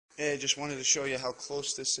Yeah, just wanted to show you how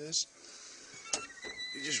close this is.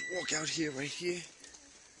 You just walk out here, right here,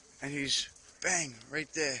 and he's, bang, right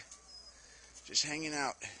there. Just hanging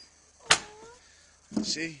out.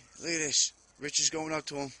 See? Look at this. Rich is going up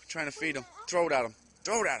to him, trying to feed him. Throw it at him.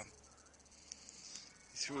 Throw it at him.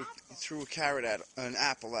 He threw a carrot at him, an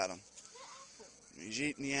apple at him. He's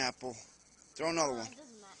eating the apple. Throw another one.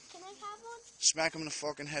 Can I have one? Smack him in the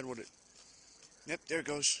fucking head with it. Yep, there it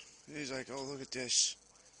goes. He's like, oh, look at this.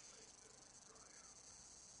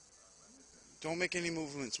 Don't make any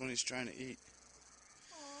movements when he's trying to eat.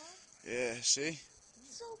 Aww. Yeah, see?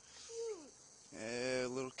 So cute. Yeah,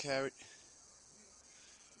 little carrot.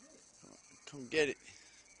 Come get it.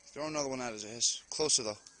 Throw another one at his ass. Closer,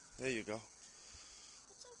 though. There you go.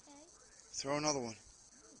 It's okay. Throw another one.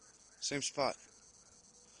 Same spot.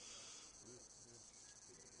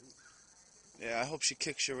 Yeah, I hope she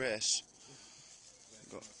kicks your ass.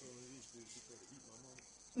 Go.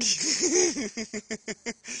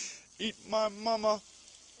 Eat my mama.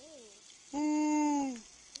 Ooh.